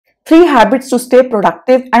3 habits to stay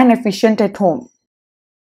productive and efficient at home.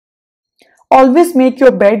 Always make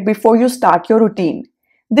your bed before you start your routine.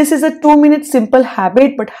 This is a 2-minute simple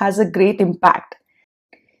habit but has a great impact.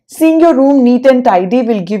 Seeing your room neat and tidy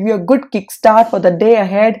will give you a good kickstart for the day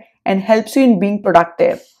ahead and helps you in being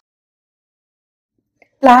productive.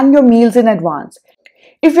 Plan your meals in advance.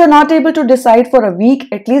 If you're not able to decide for a week,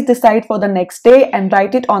 at least decide for the next day and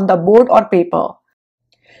write it on the board or paper.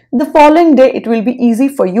 The following day it will be easy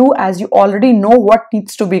for you as you already know what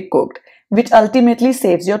needs to be cooked, which ultimately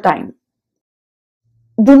saves your time.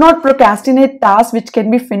 Do not procrastinate tasks which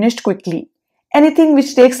can be finished quickly. Anything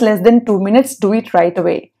which takes less than 2 minutes, do it right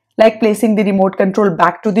away, like placing the remote control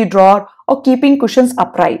back to the drawer or keeping cushions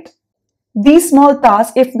upright. These small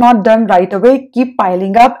tasks, if not done right away, keep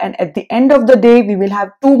piling up, and at the end of the day, we will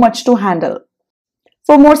have too much to handle.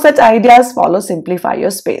 For more such ideas, follow Simplify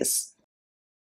Your Space.